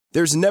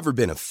There's never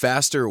been a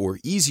faster or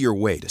easier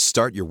way to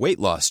start your weight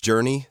loss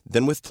journey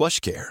than with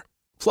PlushCare.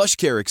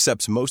 PlushCare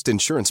accepts most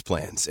insurance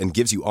plans and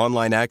gives you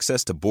online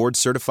access to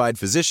board-certified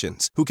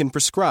physicians who can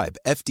prescribe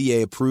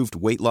FDA-approved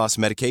weight loss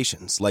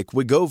medications like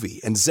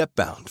Wegovy and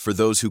Zepbound for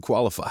those who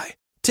qualify.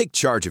 Take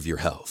charge of your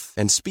health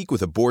and speak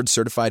with a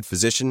board-certified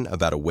physician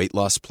about a weight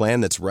loss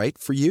plan that's right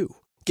for you.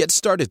 Get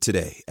started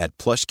today at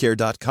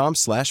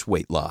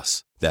plushcare.com/weight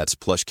loss. That's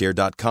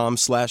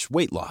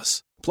plushcare.com/weight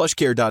loss.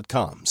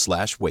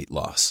 plushcare.com/weight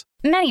loss.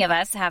 Many of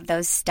us have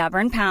those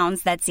stubborn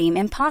pounds that seem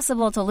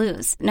impossible to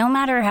lose, no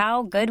matter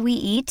how good we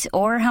eat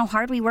or how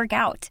hard we work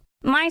out.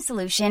 My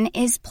solution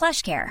is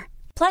PlushCare.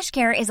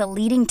 PlushCare is a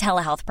leading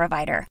telehealth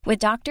provider with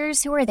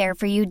doctors who are there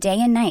for you day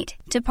and night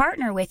to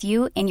partner with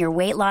you in your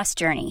weight loss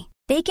journey.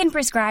 They can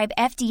prescribe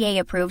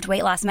FDA-approved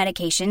weight loss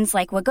medications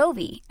like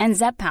Wegovy and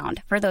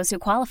Zepbound for those who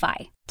qualify.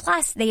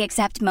 Plus, they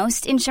accept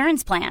most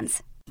insurance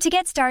plans. To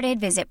get started,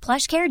 visit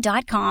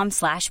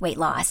plushcare.com/weight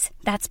loss.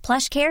 That's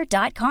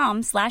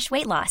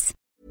plushcare.com/weight loss.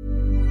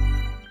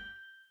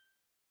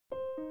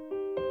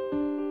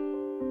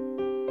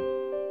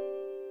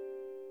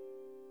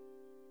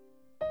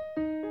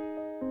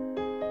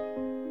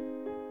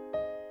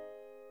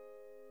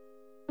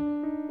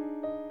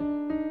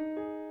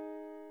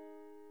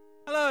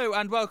 Hello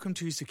and welcome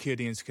to Secure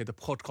the Insecure, the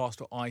podcast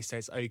where I say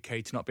it's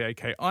okay to not be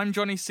okay. I'm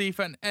Johnny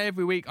Seifert, and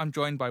every week I'm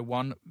joined by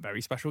one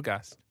very special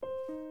guest.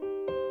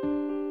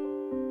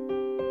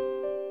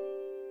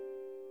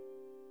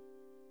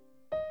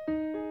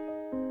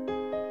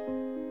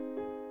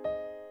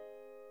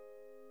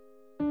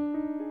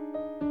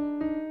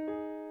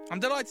 I'm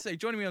delighted to say,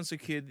 joining me on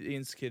Secure the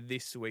Insecure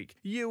this week,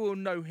 you will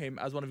know him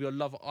as one of your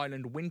Love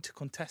Island Winter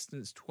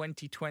Contestants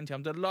 2020.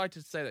 I'm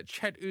delighted to say that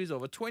Ched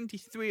Uzov, a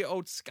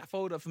 23-year-old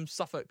scaffolder from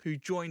Suffolk who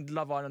joined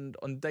Love Island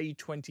on day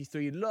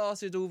 23,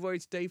 lasted all the way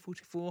to day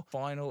 44,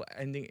 final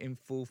ending in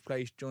 4th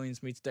place,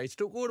 joins me today to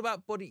talk all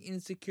about body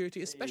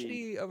insecurity,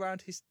 especially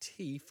around his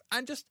teeth,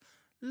 and just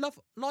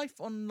life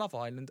on Love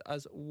Island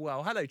as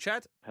well. Hello,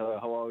 Ched. Hello,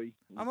 how are we?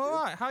 I'm all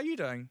right. How are you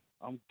doing?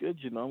 I'm good,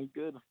 I'm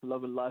good.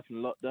 Loving life in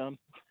lockdown.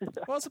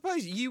 Well, I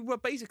suppose you were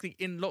basically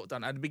in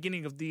lockdown at the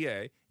beginning of the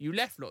year. You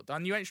left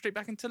lockdown, you went straight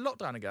back into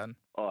lockdown again.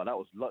 Oh, that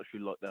was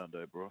luxury lockdown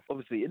though, bro.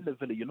 Obviously, in the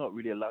villa, you're not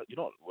allowed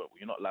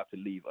to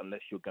leave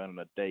unless you're going on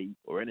a date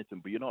or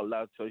anything, but you're not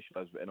allowed to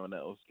socialise with anyone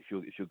else. If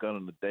you're going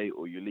on a date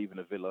or you're leaving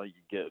a villa,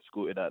 you get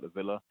escorted out of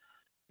the villa.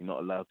 You're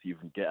not allowed to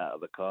even get out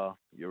of the car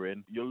you're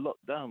in. You're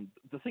locked down.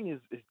 The thing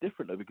is, it's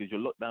different though, because you're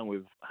locked down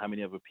with how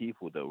many other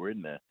people that were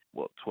in there?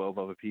 12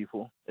 other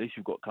people? At least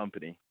you've got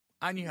company.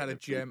 And you had a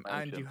gym,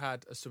 and you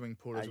had a swimming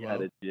pool as well. You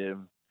had a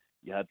gym,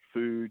 you had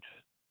food,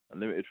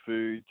 unlimited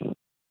food.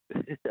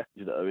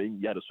 You know what I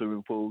mean? You had a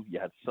swimming pool, you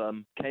had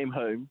sun. Came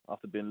home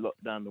after being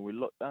locked down, and we're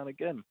locked down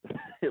again.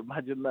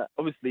 Imagine that.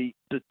 Obviously,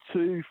 the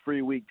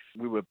 2-3 weeks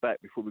we were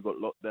back before we got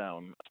locked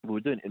down, we were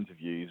doing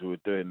interviews, we were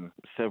doing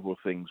several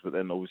things, but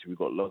then obviously we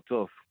got locked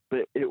off.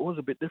 But it was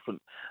a bit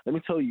different. Let me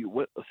tell you,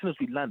 as soon as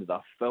we landed,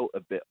 I felt a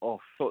bit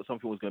off. Felt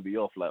something was going to be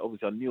off. Like,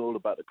 obviously, I knew all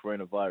about the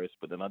coronavirus,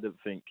 but then I didn't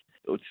think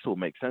it would just all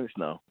make sense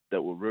now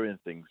that we'll ruin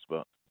things.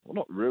 But, well,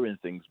 not ruin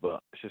things,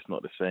 but it's just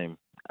not the same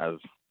as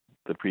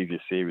the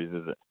previous series,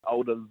 is it? I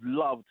would have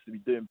loved to be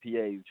doing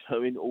PAs,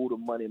 showing all the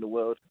money in the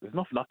world. There's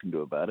nothing I can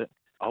do about it.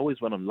 I always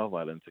went on Love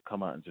Island to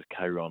come out and just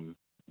carry on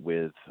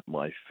with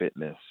my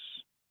fitness.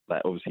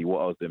 Like, obviously,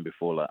 what I was doing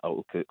before, like,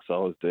 Outlook. So I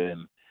was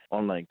doing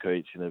online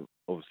coaching,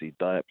 obviously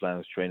diet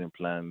plans, training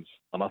plans.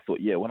 And I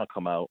thought, yeah, when I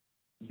come out,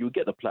 you'll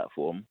get the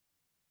platform.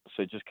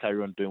 So just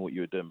carry on doing what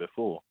you were doing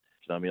before.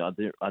 You know what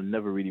I mean? I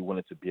never really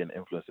wanted to be an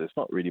influencer. It's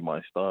not really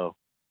my style.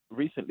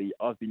 Recently,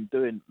 I've been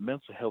doing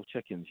mental health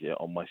check-ins here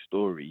on my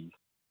stories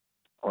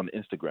on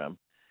Instagram.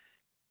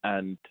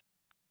 And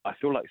I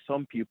feel like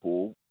some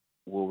people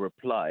will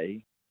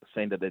reply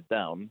saying that they're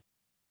down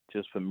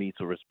just for me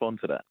to respond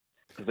to that.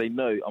 Because they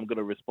know I'm going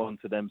to respond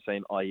to them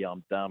saying, oh, yeah,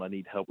 I'm down, I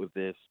need help with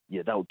this.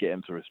 Yeah, that will get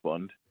them to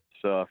respond.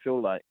 So I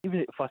feel like even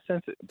if I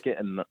sense it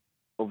getting,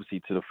 obviously,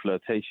 to the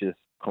flirtatious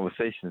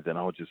conversations, then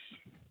I'll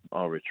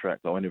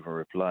retract. I won't even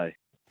reply.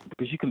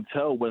 Because you can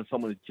tell when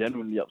someone is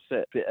genuinely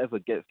upset. If it ever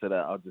gets to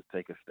that, I'll just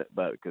take a step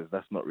back, because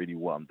that's not really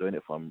what I'm doing.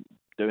 If I'm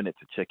doing it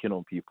to check in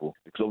on people,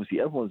 because obviously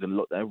everyone's in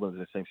lockdown, everyone's in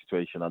the same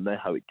situation. I know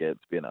how it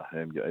gets being at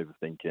home. You're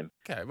overthinking.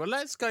 Okay, well,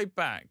 let's go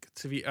back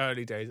to the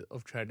early days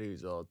of Ched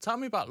Uzov. Tell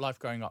me about life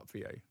growing up for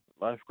you.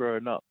 Life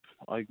growing up.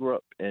 I grew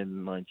up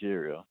in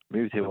Nigeria.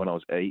 Moved here when I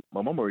was 8.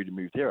 My mum already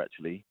moved here,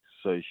 actually.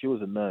 So she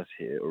was a nurse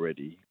here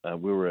already.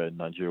 We were in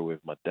Nigeria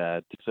with my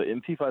dad. So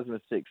in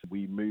 2006,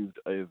 we moved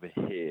over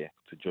here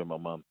to join my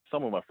mum.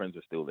 Some of my friends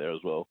are still there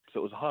as well. So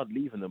it was hard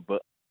leaving them.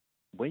 But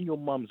when your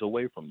mum's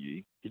away from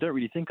you, you don't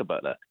really think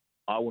about that.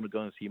 I want to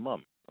go and see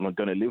mum. I'm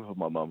going to live with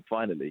my mum,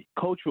 finally.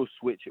 Cultural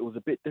switch, it was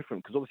a bit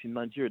different because obviously in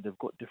Nigeria, they've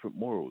got different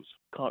morals.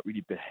 Can't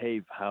really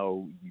behave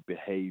how you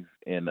behave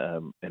in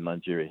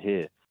Nigeria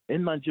here.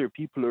 In Nigeria,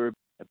 people are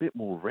a bit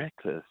more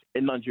reckless.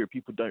 In Nigeria,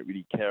 people don't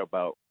really care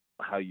about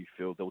how you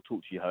feel. They'll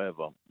talk to you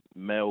however.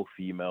 Male,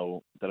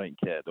 female, they don't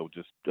care.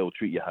 They'll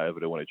treat you however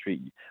they want to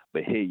treat you.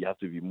 But here, you have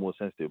to be more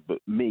sensitive. But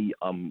me,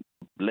 I'm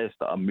blessed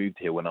that I moved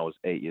here when I was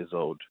 8 years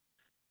old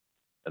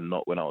and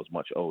not when I was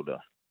much older.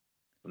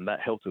 And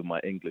that helped with my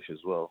English as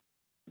well.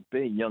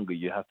 Being younger,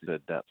 you have to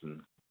adapt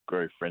and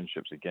grow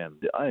friendships again.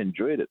 I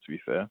enjoyed it, to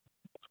be fair.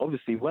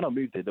 Obviously, when I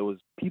moved here,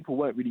 people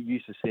weren't really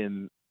used to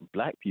seeing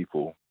black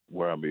people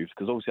where I moved,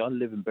 because obviously I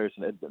live in Bury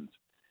St Edmunds.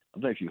 I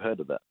don't know if you've heard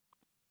of that.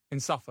 In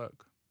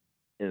Suffolk?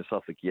 In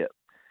Suffolk, yeah.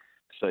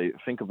 So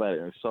think about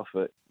it, in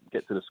Suffolk,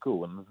 get to the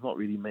school, and there's not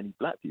really many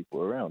black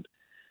people around.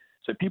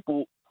 So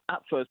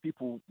at first,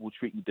 people will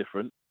treat you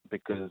different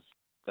because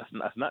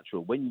that's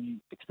natural. When you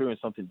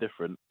experience something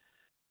different,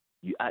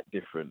 you act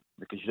different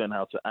because you don't know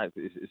how to act.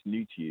 It's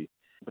new to you.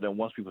 But then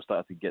once people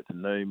started to get to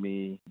know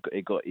me,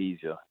 it got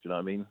easier. Do you know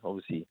what I mean?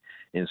 Obviously,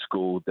 in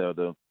school, there were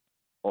the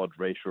odd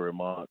racial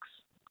remarks.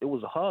 It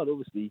was hard,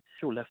 obviously.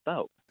 Feel left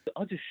out.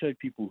 I just showed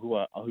people who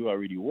I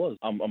really was.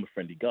 I'm a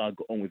friendly guy. I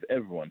got on with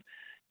everyone.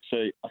 So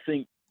I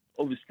think,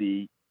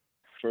 obviously,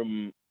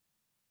 from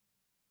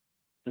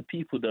the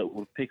people that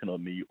were picking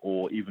on me,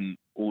 or even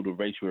all the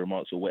racial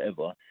remarks or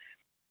whatever,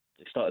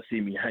 they started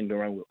seeing me hanging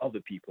around with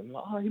other people. I'm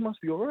like, he must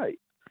be all right.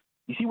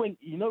 You see, when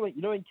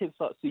kids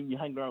start seeing you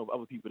hanging around with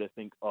other people, they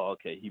think, oh,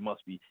 okay, he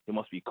must be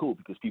cool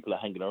because people are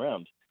hanging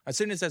around. As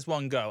soon as there's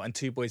one girl and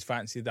two boys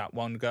fancy that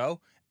one girl,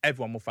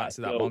 everyone will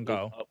fancy that one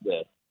girl. Up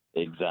there.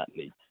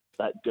 Exactly.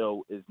 That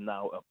girl is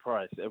now a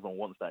prize. Everyone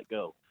wants that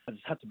girl. I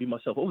just had to be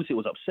myself. Obviously, it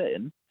was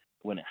upsetting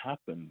when it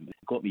happened.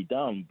 It got me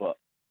down, but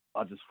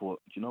I just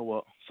thought, do you know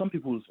what? Some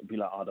people would be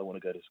like, I don't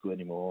want to go to school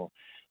anymore.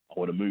 I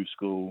want to move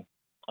school.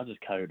 I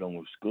just carried on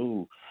with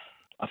school.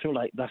 I feel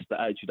like that's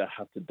the attitude I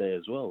have today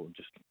as well.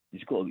 You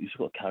just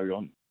got to carry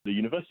on. The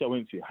university I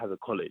went to has a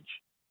college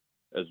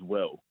as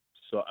well.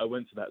 So I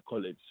went to that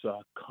college. So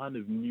I kind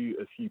of knew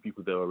a few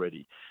people there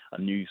already.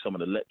 I knew some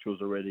of the lecturers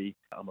already.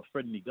 I'm a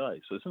friendly guy.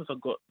 So as soon as I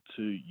got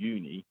to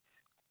uni,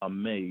 I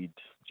made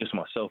just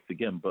myself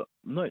again. But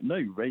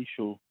no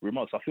racial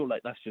remarks. I feel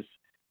like that's just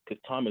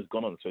because time has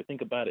gone on. So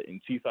think about it.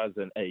 In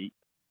 2008,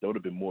 there would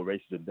have been more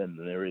racism then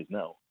than there is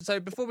now.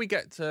 So before we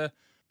get to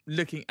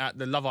looking at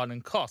the Love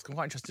Island cast, I'm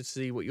quite interested to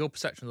see what your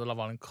perception of the Love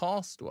Island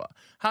cast were.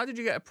 How did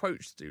you get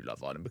approached to do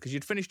Love Island? Because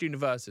you'd finished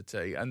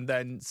university and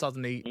then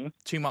suddenly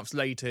 2 months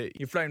later,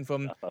 you've flown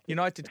from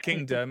United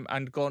Kingdom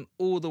and gone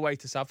all the way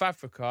to South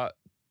Africa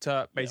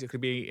to basically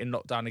be in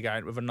lockdown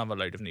again with another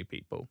load of new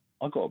people.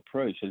 I got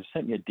approached. They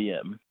sent me a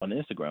DM on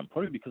Instagram,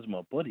 probably because of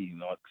my body,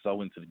 because I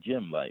went to the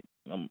gym. Like,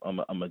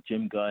 I'm a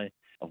gym guy.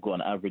 I've got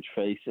an average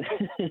face.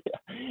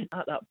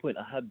 At that point,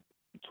 I had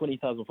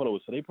 20,000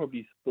 followers, so they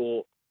probably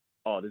thought,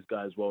 oh, this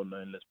guy's well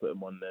known, let's put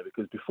him on there.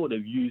 Because before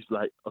they've used,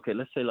 let's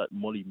say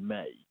Molly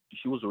May.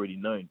 She was already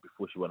known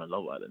before she went on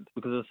Love Island.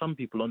 Because there's some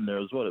people on there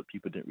as well that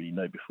people didn't really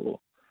know before.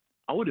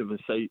 I wouldn't even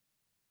say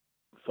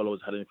followers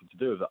had anything to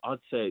do with it. I'd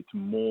say it's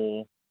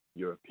more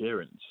your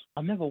appearance.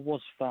 I never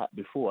was fat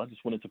before. I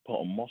just wanted to put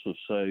on muscle.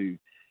 So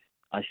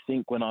I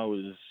think when I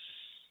was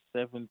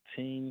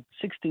 16,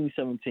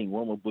 17,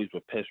 one of my boys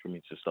were pestering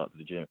me to start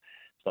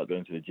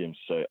going to the gym.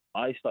 So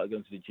I started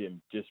going to the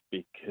gym just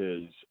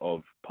because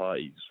of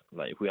parties.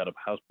 Like, if we had a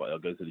house party,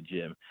 I'd go to the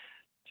gym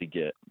to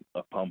get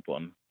a pump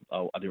on.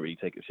 I didn't really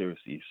take it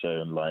seriously.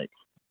 So,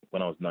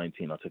 when I was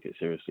 19, I took it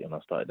seriously and I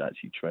started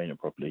actually training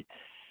properly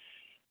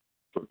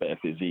for a better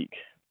physique.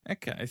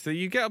 Okay, so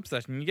you get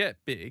obsessed and you get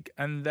big,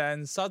 and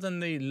then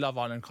suddenly Love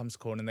Island comes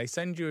calling and they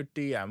send you a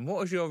DM. What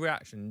was your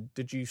reaction?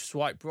 Did you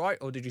swipe right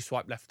or did you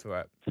swipe left to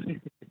it?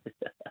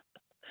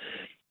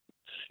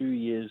 2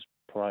 years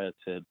prior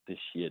to this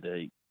year,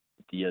 they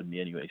DM'd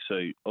me anyway. So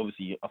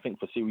obviously, I think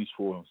for Series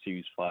 4 and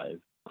Series 5,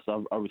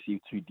 because I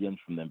received 2 DMs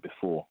from them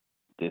before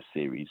this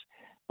series,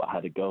 but I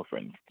had a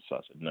girlfriend, so I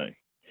said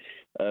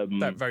no.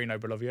 That's very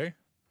noble of you.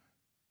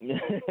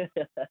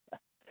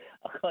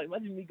 I can't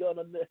imagine me going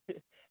on there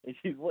and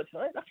she's watching.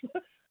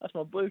 That's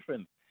my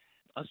boyfriend.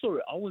 I saw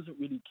it. I wasn't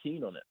really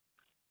keen on it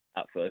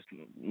at first.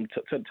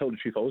 To tell the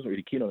truth, I wasn't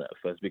really keen on it at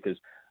first because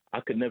I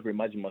could never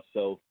imagine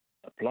myself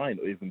applying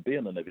or even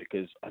being on it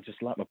because I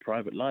just like my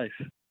private life.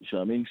 You know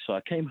what I mean? So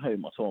I came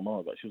home. I told my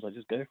mom about it. She was like,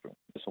 just go for it.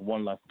 It's a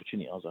one life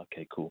opportunity. I was like,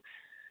 okay, cool.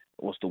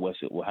 What's the worst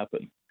that will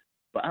happen?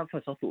 But at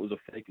first, I thought it was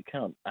a fake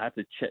account. I had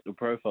to check the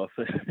profile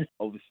first.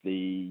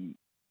 Obviously,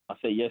 I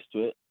say yes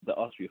to it. They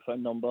ask for your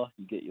phone number.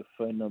 You get your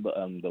phone number,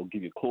 and they'll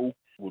give you a call.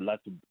 We'd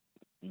like to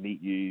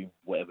meet you,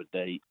 whatever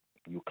date.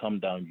 You come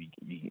down.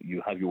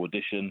 You have your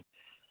audition.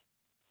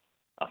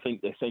 I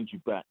think they send you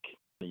back,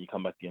 and you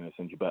come back again and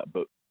send you back.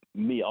 But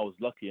me, I was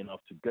lucky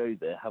enough to go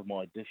there, have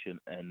my audition,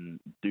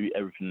 and do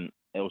everything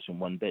else in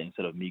one day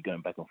instead of me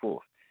going back and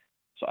forth.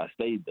 So I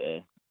stayed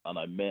there, and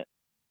I met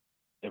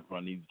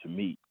everyone I needed to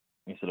meet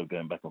instead of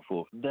going back and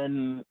forth.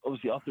 Then,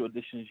 obviously, after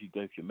auditions, you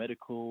go for your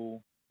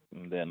medical.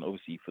 And then,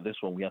 obviously, for this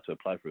one, we had to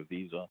apply for a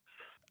visa.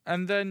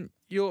 And then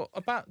you're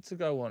about to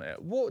go on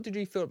it. What did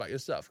you feel about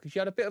yourself? Because you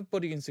had a bit of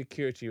body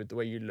insecurity with the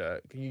way you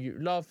look. You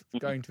love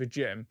going to the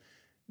gym.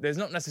 There's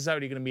not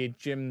necessarily going to be a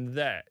gym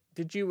there.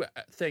 Did you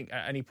think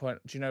at any point,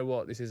 do you know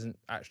what, this isn't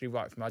actually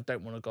right for me? I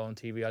don't want to go on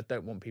TV. I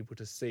don't want people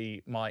to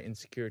see my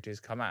insecurities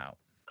come out.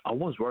 I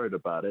was worried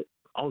about it.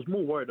 I was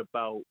more worried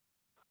about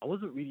I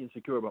wasn't really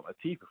insecure about my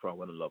teeth before I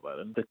went on Love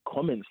Island. The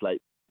comments,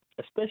 like,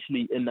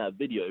 especially in that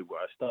video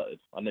where I started,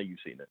 I know you've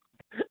seen it.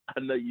 I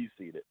know you've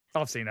seen it.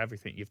 I've seen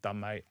everything you've done,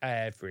 mate.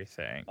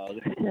 Everything.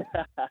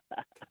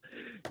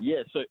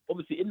 Yeah, so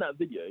obviously in that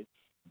video,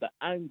 the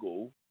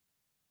angle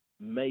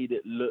made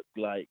it look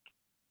like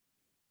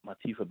my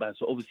teeth were bad.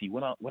 So obviously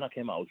when I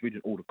came out, I was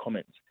reading all the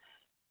comments,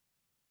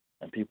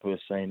 and people were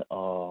saying,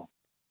 "Oh,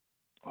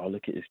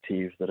 look at his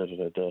teeth." Da, da, da,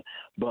 da, da.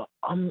 But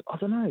I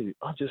don't know.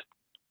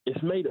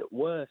 It's made it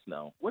worse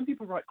now. When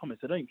people write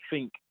comments, they don't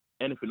think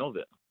anything of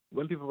it.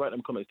 When people write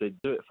them comments, they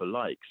do it for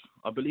likes.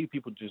 I believe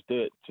people just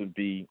do it to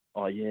be,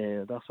 "Oh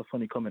yeah, that's a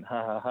funny comment,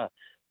 ha ha ha."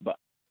 But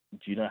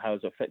do you know how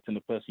it's affecting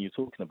the person you're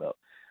talking about?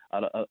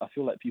 I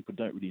feel like people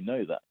don't really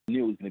know that. I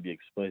knew it was going to be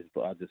exposed,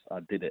 but I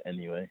did it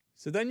anyway.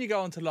 So then you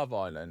go on to Love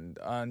Island,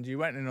 and you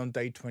went in on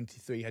day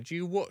 23. Had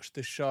you watched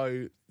the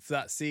show for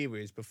that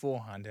series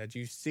beforehand? Had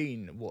you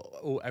seen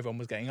what everyone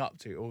was getting up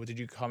to, or did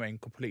you come in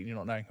completely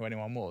not knowing who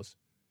anyone was?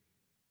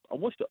 I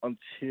watched it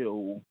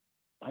until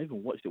I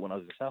even watched it when I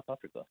was in South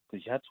Africa,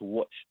 because you had to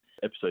watch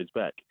episodes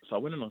back. So I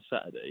went in on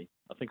Saturday.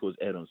 I think it was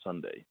aired on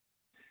Sunday.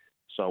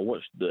 So I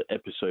watched the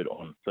episode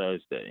on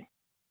Thursday.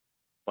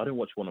 But I didn't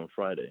watch one on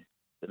Friday.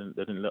 They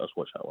didn't let us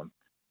watch that one.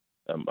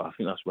 But I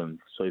think that's when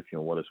Sophie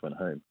and Wallace went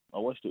home. I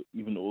watched it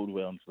even all the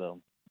way up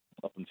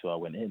until I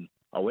went in.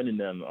 I went in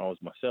there and I was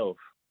myself.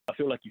 I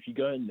feel like if you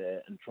go in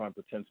there and try and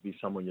pretend to be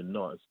someone you're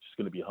not, it's just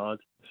going to be hard.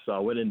 So I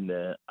went in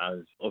there as,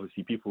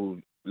 obviously, people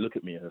look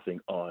at me and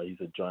think, "Oh, he's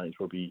a giant, he's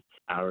probably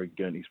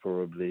arrogant, he's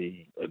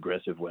probably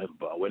aggressive, whatever."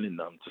 But I went in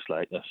there, I'm just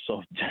like a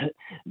soft,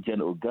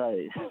 gentle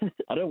guy.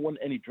 I don't want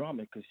any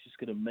drama, because it's just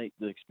going to make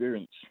the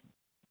experience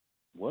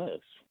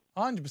worse.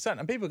 100%,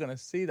 and people are going to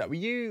see that. Were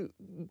you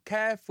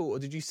careful, or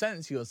did you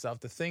censor yourself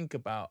to think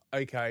about,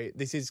 okay,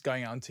 this is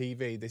going out on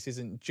TV, this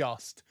isn't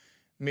just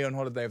me on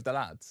holiday with the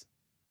lads?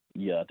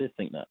 Yeah, I did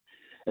think that,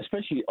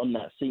 especially on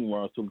that scene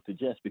where I was talking to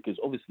Jess, because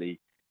obviously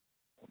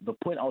the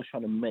point I was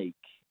trying to make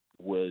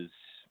was,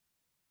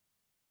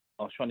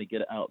 I was trying to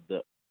get it out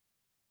that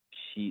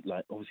she,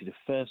 like, obviously the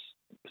first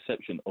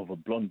perception of a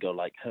blonde girl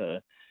like her,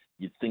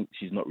 you'd think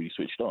she's not really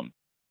switched on.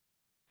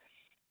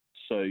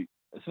 So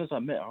as soon as I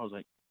met her, I was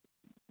like,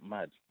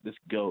 mad, this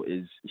girl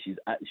she's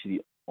actually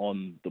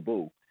on the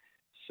ball.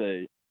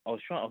 So I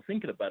was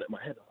thinking about it in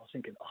my head. I was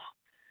thinking,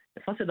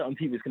 if I said that on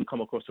TV, it's going to come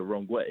across the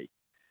wrong way,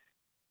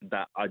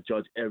 that I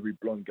judge every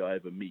blonde guy I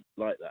ever meet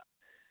like that.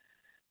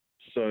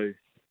 So it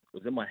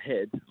was in my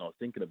head, and I was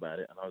thinking about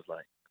it, and I was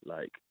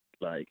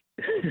like,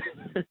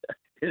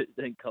 it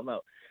didn't come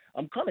out.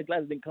 I'm kind of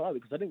glad it didn't come out,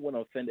 because I didn't want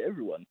to offend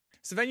everyone.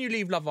 So then you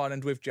leave Love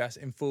Island with Jess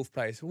in fourth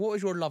place. What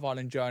was your Love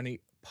Island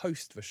journey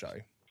post the show?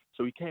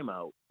 So we came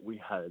out, we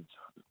had,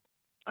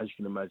 as you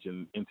can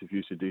imagine,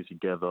 interviews to do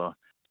together.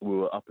 We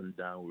were up and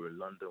down, we were in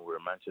London, we were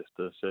in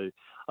Manchester. So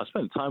I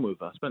spent time with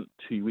her. I spent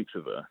 2 weeks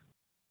with her.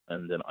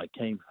 And then I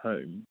came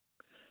home.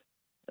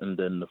 And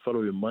then the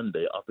following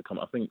Monday, I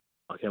think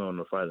I came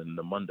on Friday, and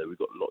the Monday we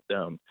got locked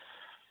down.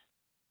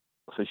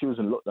 So she was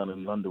in lockdown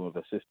in London with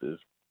her sisters.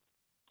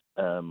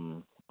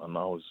 And I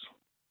was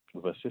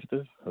with her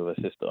sister.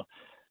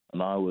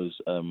 And I was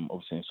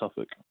obviously in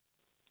Suffolk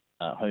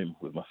at home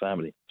with my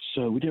family.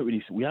 So we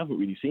haven't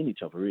really seen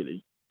each other,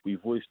 really. We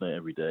voice note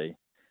every day.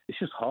 It's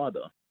just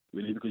harder,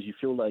 really, because you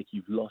feel like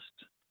you've lost,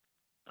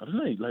 I don't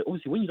know, like,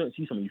 obviously when you don't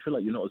see someone, you feel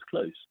like you're not as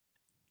close.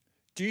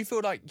 Do you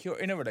feel like you're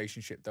in a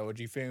relationship, though, or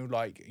do you feel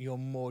like you're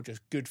more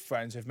just good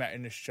friends who've met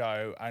in the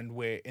show, and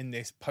we're in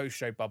this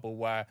post-show bubble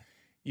where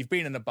you've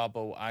been in a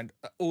bubble and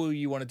all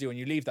you want to do when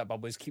you leave that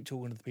bubble is keep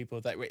talking to the people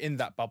that were in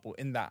that bubble,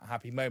 in that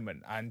happy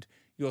moment, and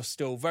you're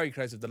still very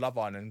close with the Love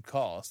Island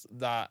cast,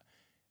 that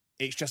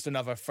it's just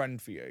another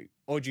friend for you?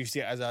 Or do you see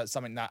it as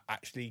something that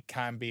actually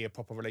can be a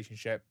proper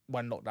relationship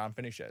when lockdown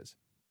finishes?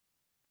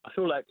 I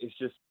feel like it's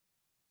just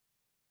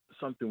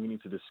something we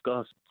need to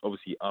discuss,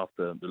 obviously,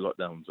 after the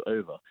lockdown's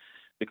over.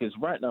 Because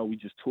right now we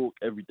just talk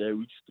every day.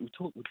 We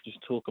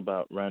just talk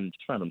about random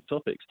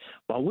topics.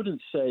 But I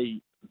wouldn't say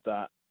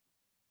that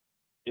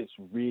it's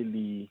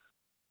really,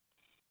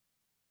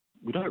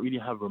 we don't really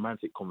have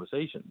romantic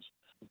conversations.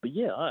 But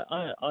yeah,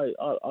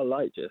 I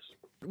like Jess.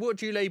 What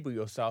do you label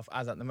yourself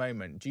as at the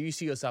moment? Do you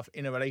see yourself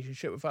in a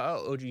relationship with her,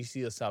 or do you see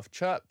yourself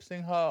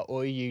chirping her,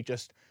 or are you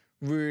just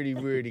really,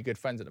 really good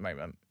friends at the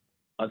moment?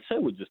 I'd say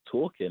we're just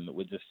talking.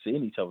 We're just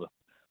seeing each other,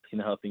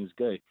 seeing how things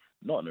go.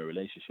 Not in a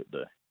relationship,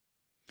 though.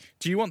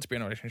 Do you want to be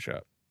in a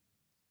relationship?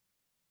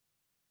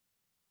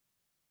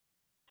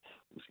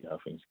 We'll see how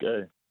things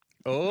go.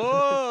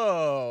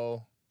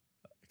 Oh,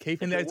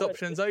 keeping those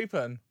options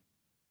open.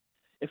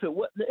 If it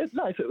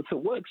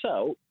works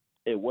out,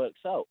 it works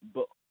out.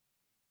 But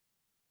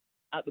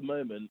at the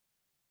moment,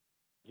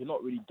 you're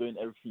not really doing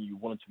everything you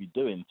wanted to be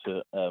doing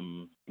to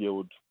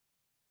build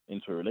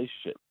into a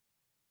relationship.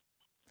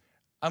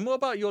 And what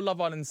about your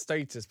Love Island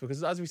status?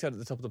 Because as we said at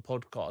the top of the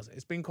podcast,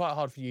 it's been quite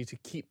hard for you to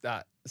keep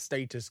that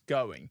status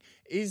going.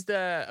 Is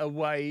there a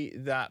way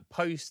that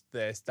post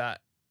this, that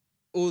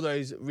all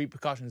those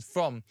repercussions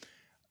from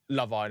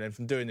Love Island,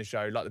 from doing the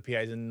show, like the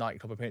PAs and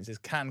nightclub appearances,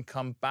 can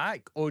come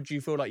back? Or do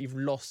you feel like you've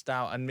lost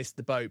out and missed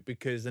the boat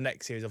because the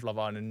next series of Love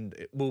Island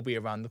it will be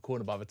around the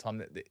corner by the time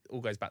that it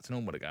all goes back to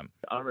normal again?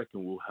 I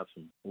reckon we'll have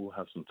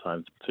some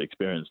time to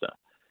experience that,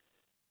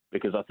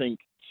 because I think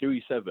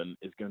Series 7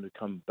 is going to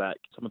come back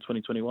summer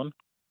 2021.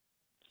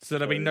 So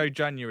there'll be no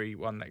January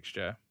one next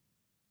year?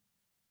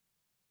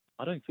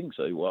 I don't think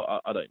so.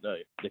 Well, I don't know.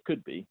 There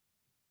could be.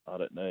 I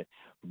don't know.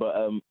 But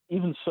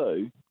even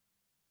so,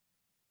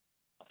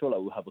 I feel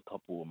like we'll have a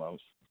couple of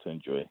months to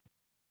enjoy.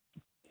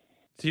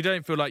 So you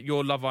don't feel like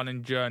your Love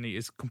Island journey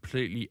is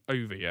completely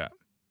over yet?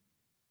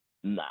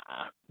 Nah.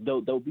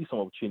 There'll be some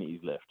opportunities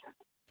left.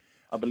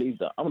 I believe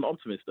that. I'm an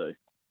optimist, though.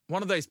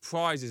 One of those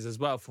prizes as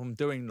well from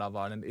doing Love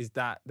Island is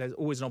that there's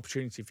always an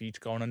opportunity for you to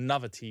go on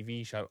another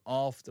TV show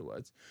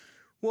afterwards.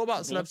 What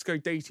about Celebs Go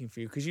Dating for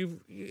you? Because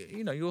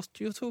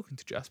you're talking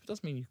to Jess, but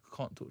doesn't mean you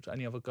can't talk to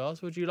any other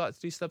girls. Would you like to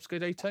do Celebs Go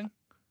Dating?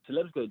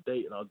 Celebs Go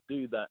Dating, I'll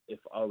do that if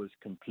I was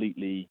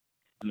completely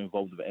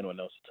involved with anyone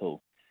else at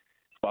all.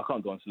 But I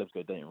can't go on Celebs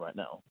Go Dating right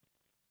now.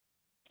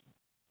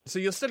 So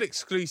you're still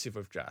exclusive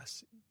with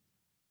Jess?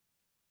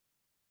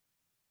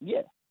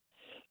 Yeah.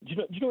 Do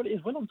you know what it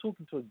is? When I'm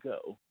talking to a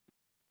girl,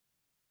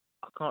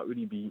 I can't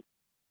really be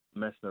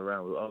messing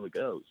around with other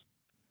girls.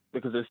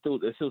 Because there's still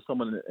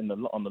someone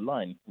on the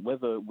line,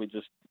 whether we're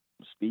just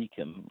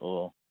speaking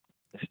or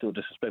it's still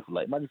disrespectful.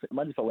 Like, imagine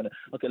if I went,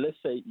 okay, let's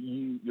say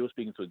you're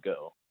speaking to a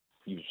girl,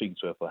 you've been speaking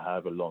to her for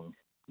however long,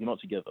 you're not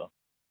together,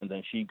 and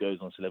then she goes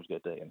on Celebs Go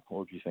Dating.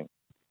 What do you think?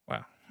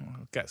 Well,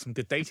 I'll get some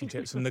good dating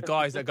tips from the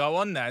guys that go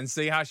on there and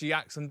see how she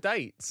acts on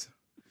dates.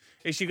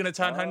 Is she going to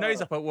turn her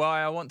nose up at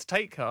why I want to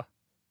take her?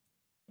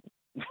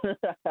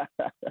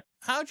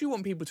 How do you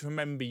want people to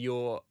remember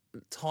your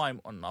time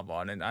on Love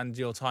Island and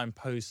your time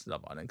post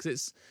Love Island? Because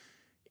it's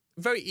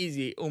very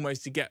easy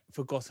almost to get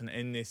forgotten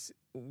in this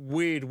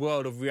weird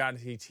world of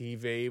reality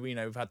TV.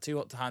 We've had Too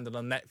Hot to Handle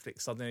on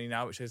Netflix suddenly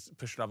now, which has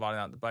pushed Love Island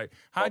out the boat.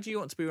 How do you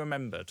want to be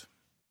remembered?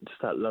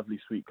 Just that lovely,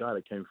 sweet guy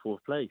that came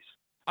fourth place.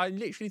 I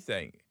literally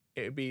think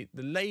it would be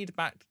the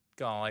laid-back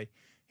guy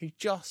who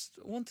just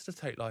wanted to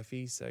take life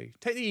easy.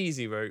 Take the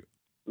easy route.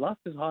 Life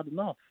is hard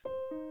enough.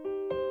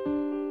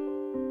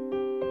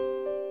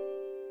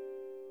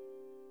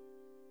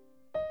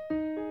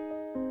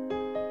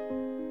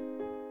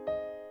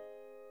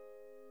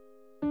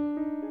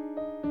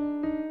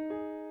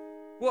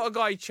 What a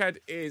guy Ched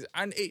is,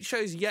 and it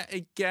shows yet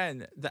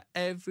again that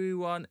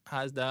everyone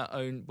has their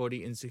own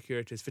body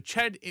insecurities. For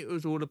Ched, it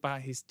was all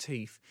about his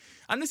teeth.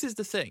 And this is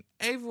the thing,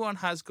 everyone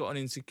has got an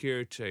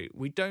insecurity.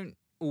 We don't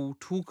all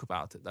talk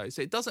about it though.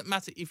 So it doesn't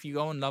matter if you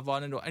go on Love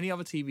Island or any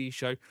other TV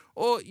show,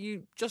 or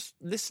you just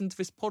listen to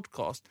this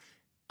podcast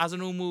as a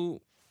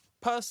normal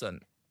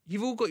person.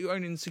 You've all got your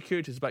own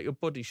insecurities about your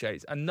body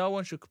shapes, and no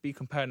one should be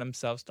comparing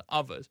themselves to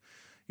others.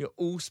 You're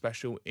all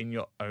special in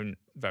your own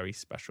very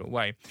special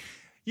way.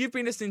 You've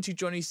been listening to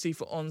Johnny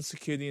Seifert on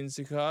Secure the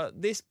Insecure.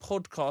 This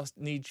podcast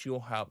needs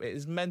your help. It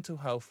is Mental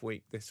Health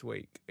Week this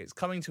week. It's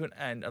coming to an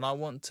end, and I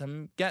want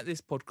to get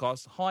this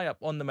podcast high up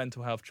on the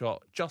mental health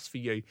chart just for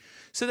you,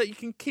 so that you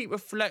can keep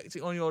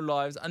reflecting on your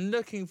lives and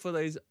looking for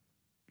those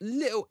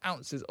little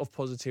ounces of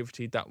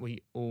positivity that we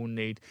all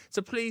need.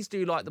 So please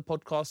do like the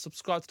podcast,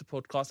 subscribe to the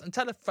podcast, and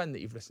tell a friend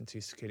that you've listened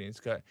to Secure the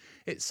Insecure.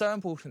 It's so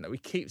important that we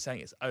keep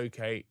saying it's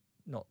okay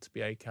not to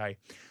be okay.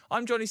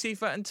 I'm Johnny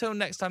Seifert. Until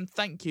next time,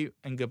 thank you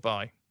and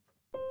goodbye.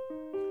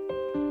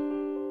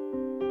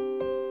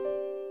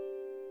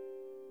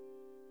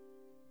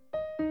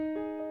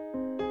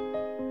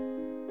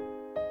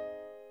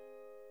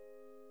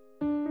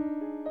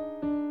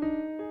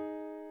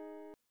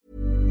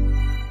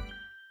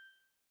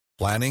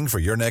 Planning for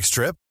your next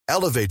trip?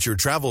 Elevate your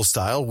travel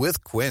style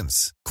with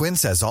Quince.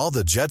 Quince has all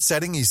the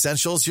jet-setting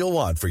essentials you'll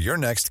want for your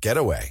next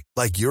getaway,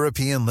 like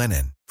European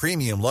linen,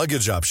 premium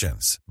luggage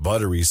options,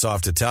 buttery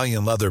soft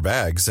Italian leather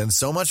bags, and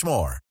so much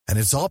more. And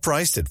it's all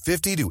priced at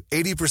 50 to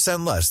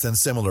 80% less than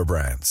similar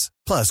brands.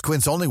 Plus,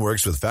 Quince only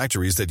works with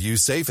factories that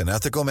use safe and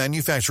ethical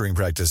manufacturing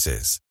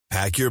practices.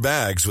 Pack your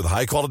bags with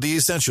high-quality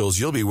essentials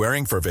you'll be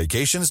wearing for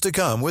vacations to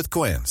come with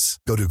Quince.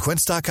 Go to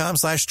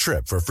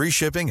quince.com/trip for free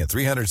shipping and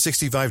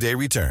 365-day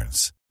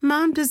returns.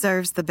 Mom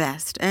deserves the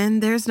best,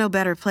 and there's no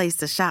better place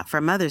to shop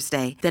for Mother's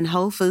Day than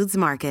Whole Foods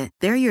Market.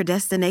 They're your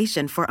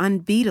destination for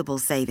unbeatable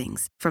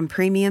savings, from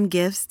premium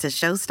gifts to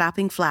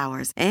show-stopping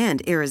flowers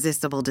and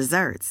irresistible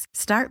desserts.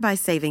 Start by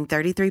saving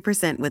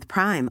 33% with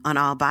Prime on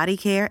all body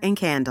care and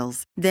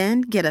candles.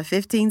 Then get a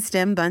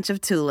 15-stem bunch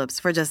of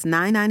tulips for just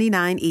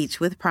 $9.99 each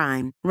with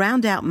Prime.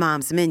 Round out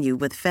Mom's menu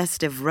with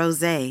festive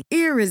rosé,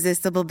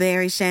 irresistible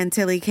berry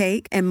chantilly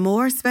cake, and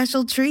more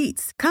special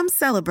treats. Come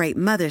celebrate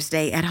Mother's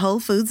Day at Whole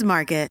Foods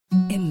Market.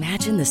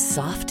 Imagine the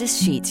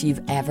softest sheets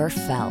you've ever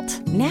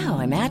felt. Now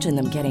imagine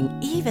them getting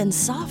even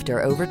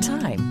softer over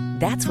time.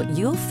 That's what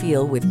you'll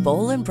feel with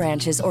Boll &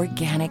 Branch's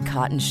organic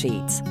cotton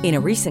sheets. In a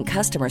recent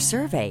customer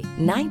survey,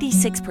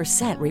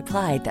 96%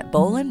 replied that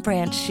Boll &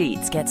 Branch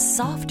sheets get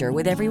softer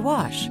with every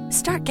wash.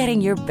 Start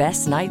getting your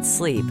best night's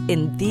sleep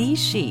in these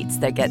sheets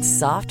that get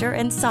softer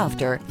and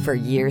softer for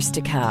years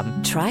to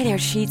come. Try their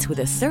sheets with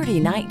a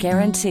 30-night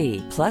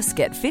guarantee. Plus,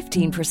 get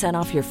 15%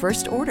 off your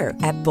first order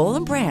at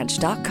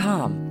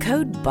bollandbranch.com.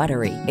 Code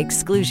BUTTERY.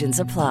 Exclusions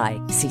apply.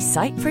 See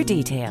site for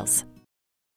details.